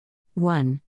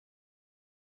1,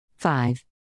 5,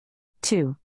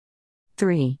 2,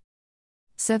 3,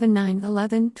 7, 9,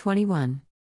 11, 21,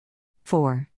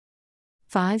 4,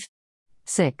 5,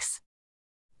 6,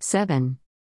 7,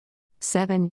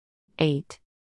 7, 8,